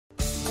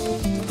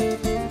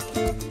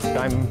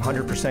I'm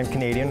 100%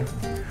 Canadian,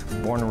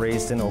 born and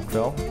raised in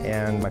Oakville,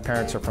 and my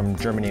parents are from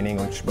Germany and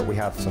English, but we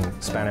have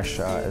some Spanish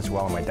as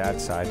well on my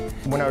dad's side.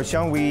 When I was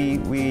young, we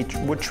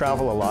would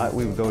travel a lot.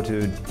 We would go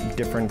to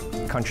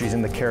different countries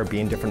in the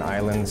Caribbean, different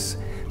islands.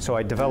 So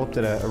I developed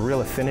a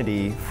real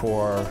affinity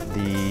for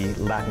the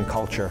Latin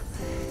culture,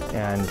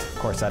 and of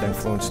course that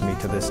influenced me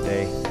to this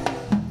day.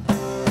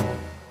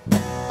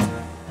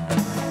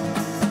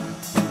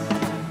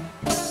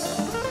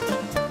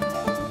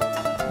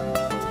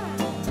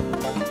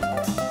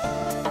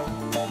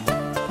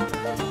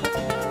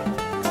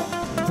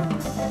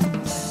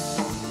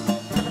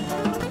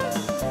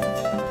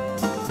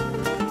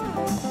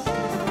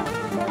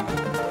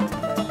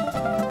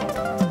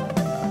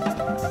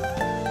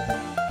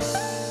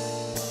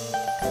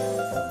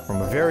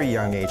 From a very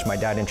young age, my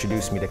dad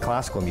introduced me to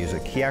classical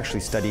music. He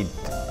actually studied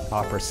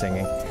opera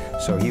singing,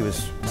 so he was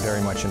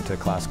very much into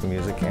classical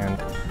music, and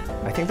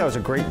I think that was a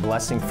great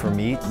blessing for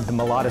me. The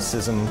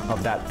melodicism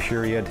of that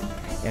period,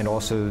 and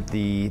also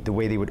the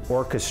way they would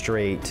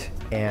orchestrate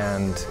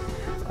and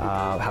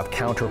have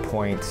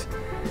counterpoint,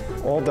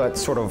 all that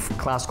sort of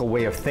classical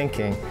way of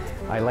thinking,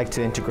 I like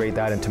to integrate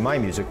that into my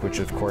music, which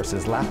of course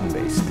is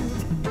Latin-based.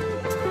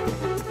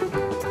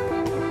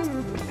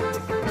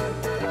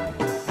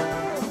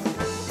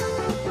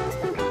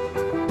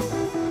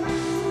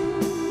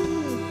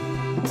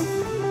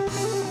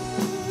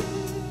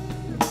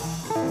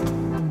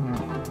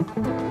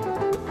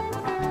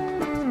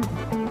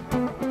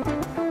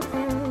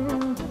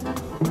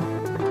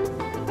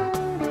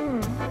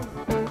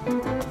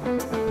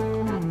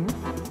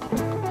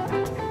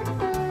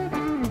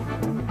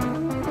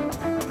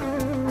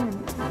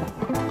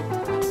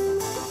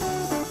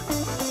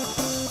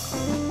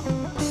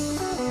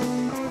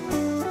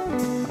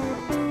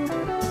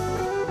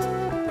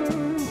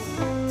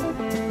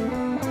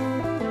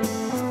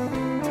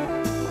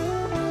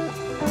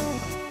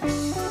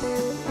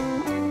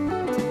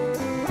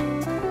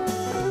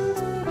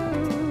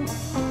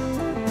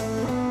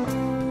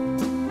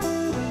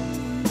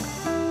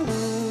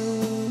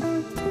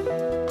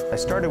 I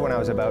started when I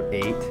was about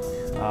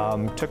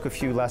 8, took a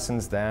few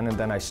lessons then, and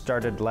then I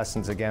started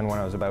lessons again when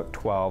I was about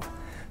 12.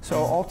 So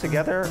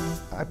altogether,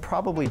 I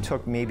probably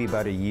took maybe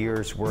about a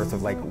year's worth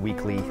of like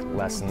weekly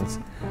lessons.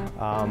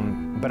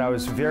 But I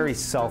was very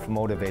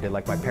self-motivated,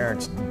 like my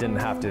parents didn't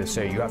have to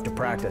say, you have to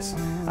practice.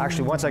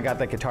 Actually, once I got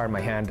that guitar in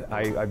my hand,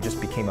 I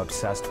just became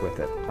obsessed with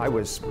it. I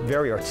was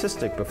very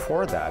artistic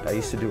before that. I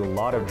used to do a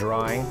lot of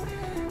drawing.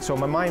 So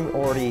my mind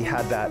already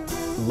had that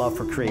love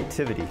for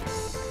creativity.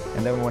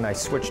 And then when I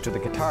switched to the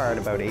guitar at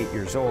about 8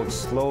 years old,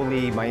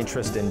 slowly my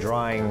interest in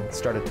drawing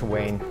started to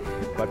wane,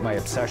 but my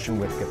obsession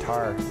with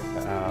guitar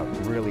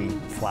really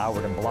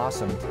flowered and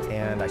blossomed,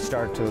 and I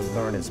started to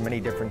learn as many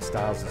different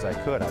styles as I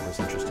could. I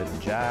was interested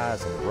in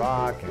jazz and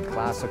rock and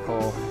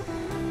classical,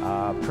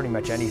 pretty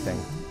much anything.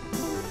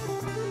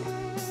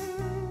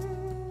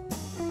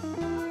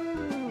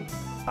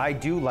 I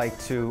do like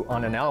to,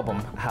 on an album,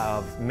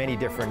 have many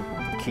different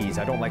keys.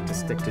 I don't like to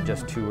stick to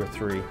just 2 or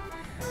 3.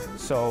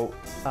 So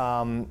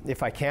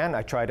if I can,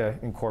 I try to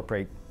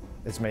incorporate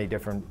as many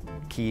different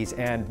keys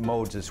and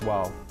modes as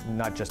well.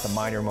 Not just a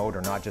minor mode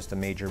or not just a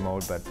major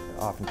mode, but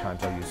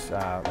oftentimes I'll use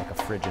like a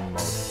Phrygian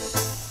mode.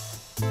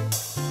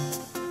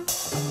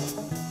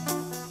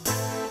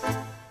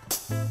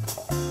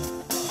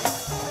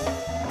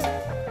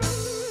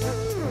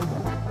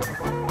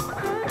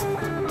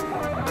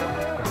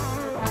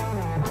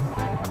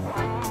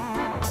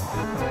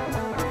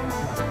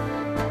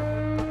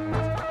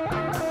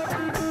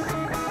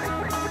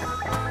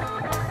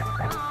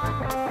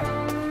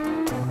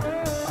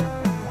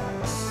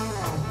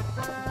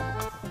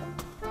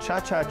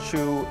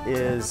 Cha-cha-choo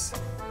is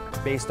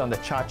based on the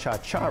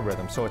cha-cha-cha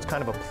rhythm, so it's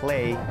kind of a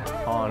play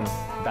on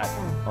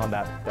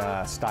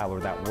that style or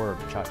that word,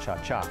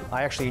 cha-cha-cha.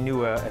 I actually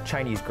knew a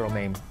Chinese girl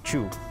named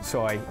Chu,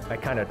 so I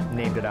kind of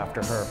named it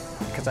after her.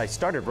 Because I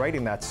started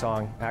writing that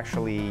song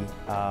actually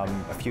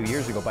a few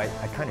years ago, but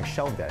I kind of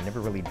shelved it. I never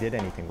really did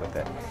anything with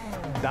it.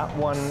 That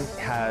one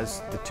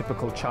has the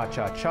typical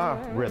cha-cha-cha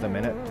rhythm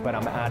in it, but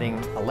I'm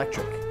adding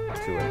electric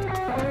to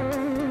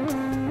it.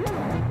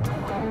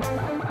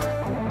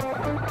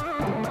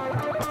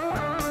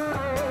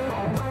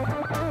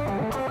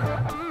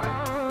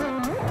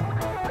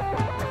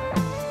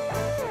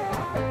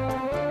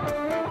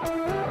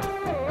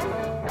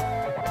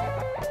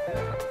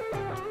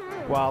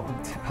 Well,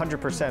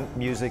 100%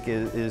 music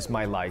is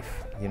my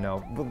life, you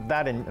know.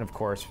 That and, of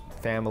course,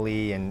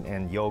 family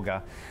and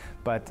yoga.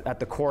 But at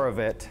the core of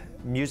it,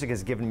 music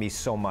has given me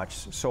so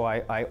much, so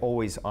I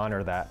always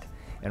honor that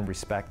and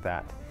respect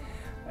that.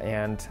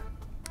 And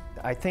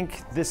I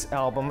think this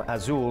album,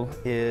 Azul,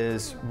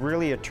 is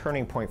really a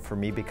turning point for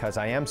me because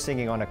I am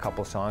singing on a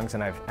couple songs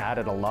and I've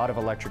added a lot of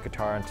electric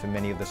guitar into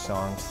many of the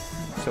songs.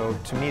 So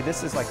to me,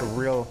 this is like a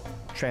real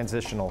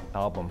transitional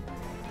album.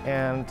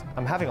 And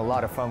I'm having a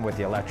lot of fun with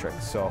the electric,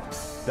 so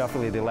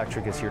definitely the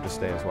electric is here to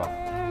stay as well.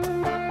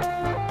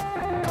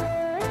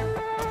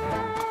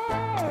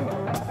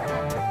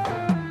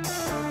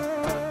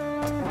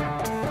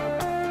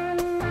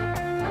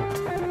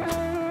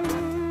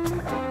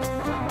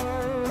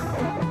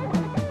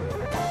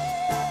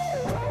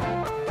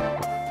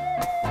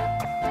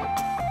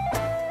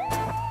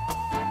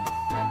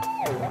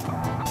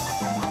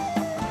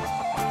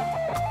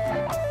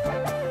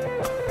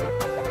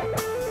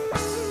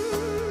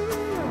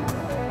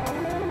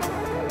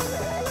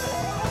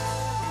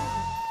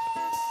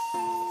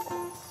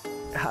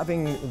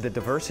 having the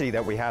diversity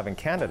that we have in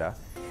Canada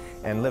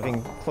and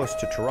living close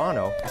to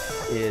Toronto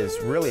is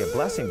really a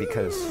blessing,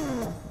 because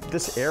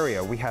this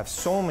area, we have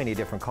so many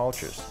different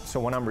cultures. So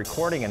when I'm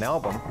recording an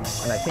album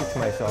and I think to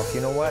myself,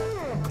 you know what,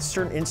 a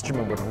certain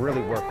instrument would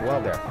really work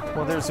well there.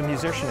 Well, there's a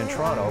musician in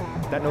Toronto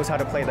that knows how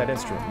to play that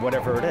instrument,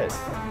 whatever it is.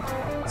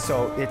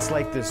 So it's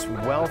like this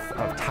wealth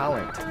of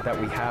talent that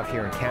we have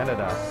here in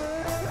Canada,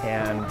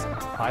 and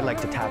I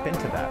like to tap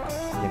into that.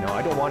 You know,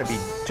 I don't want to be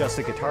just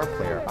a guitar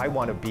player. I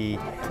want to be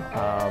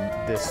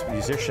this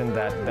musician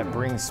that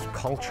brings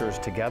cultures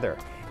together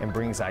and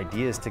brings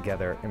ideas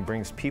together and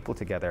brings people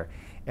together.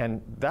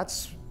 And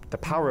that's the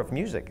power of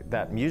music,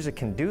 that music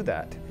can do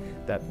that,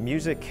 that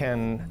music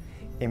can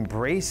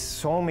embrace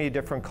so many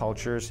different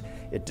cultures.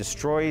 It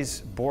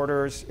destroys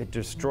borders, it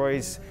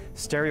destroys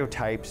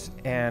stereotypes,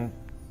 and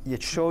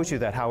it shows you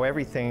that how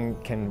everything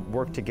can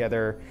work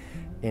together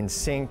in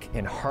sync,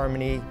 in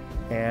harmony,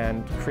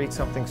 and create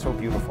something so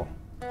beautiful.